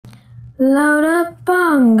Load up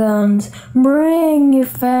on guns, bring your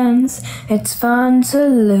friends. It's fun to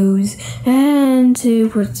lose and to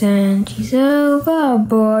pretend she's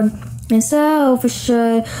overboard and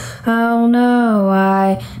self-assured. Oh no,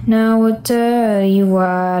 I know a dirty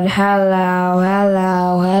word. Hello,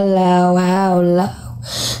 hello, hello, hello.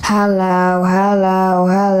 Hello, hello,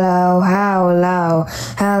 hello, hello.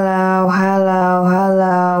 Hello, hello,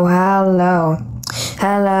 hello, hello.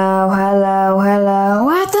 Hello, hello, hello.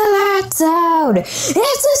 At the lights out, it's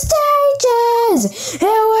the stages,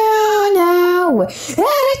 and we all know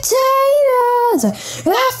entertainers. I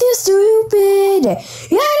feel stupid,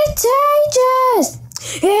 entertainers,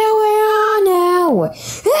 and we all know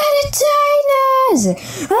entertainers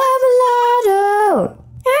of a lotto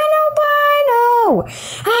and albino.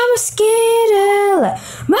 I'm a skittle,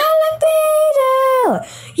 my libido,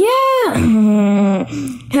 yeah.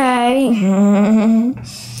 Hey,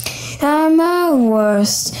 I'm at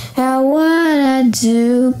worst at what I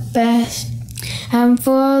do best. And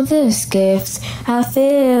for this gift, I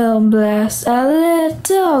feel blessed. A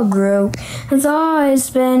little group has always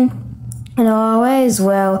been and always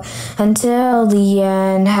will until the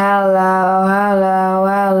end. Hello, hello,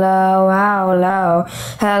 hello, hello.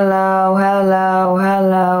 Hello, hello,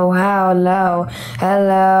 hello, hello.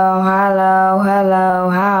 Hello, hello, hello,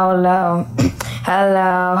 hello.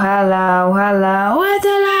 Hello, hello, hello. With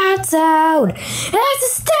the lights out, it's the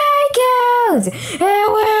stakeouts, and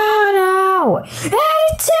we all know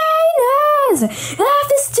entertainers.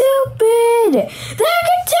 Life is stupid, they're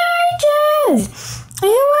contagious.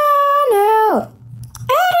 You all know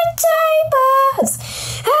entertainers.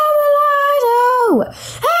 I'm a lido,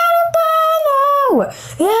 I'm a bino,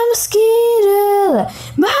 I'm a mosquito,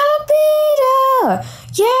 my libido,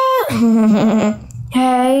 yeah.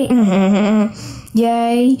 Hey,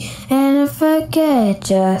 yay, and I forget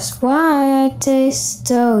just why I taste.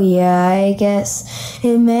 Oh yeah, I guess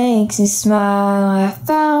it makes me smile. I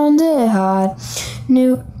found it hard,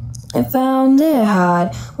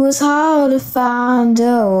 was hard to find.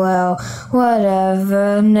 Oh well,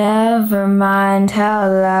 whatever, never mind.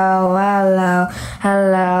 Hello, hello,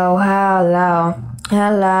 hello, hello.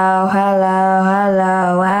 Hello, hello,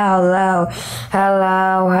 hello, hello.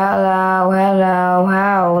 Hello, hello, hello,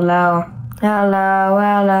 hello. Hello,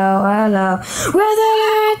 hello, hello. With the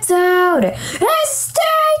lights out, it's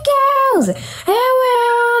stakeouts, and we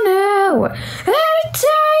all know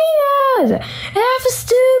entertainers. If it's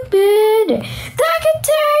stupid, they're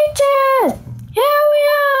contagious, and we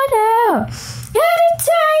all know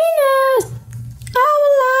entertainers. I'm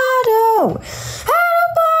a lotto, I'm a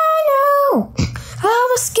bino, I'm a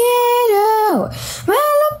mosquito, my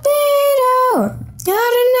libido, I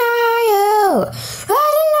deny you, I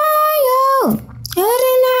deny you, I deny you, I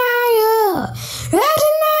deny you, I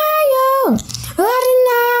deny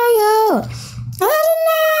you, I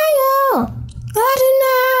deny you, I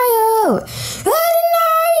deny you, I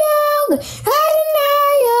deny you, I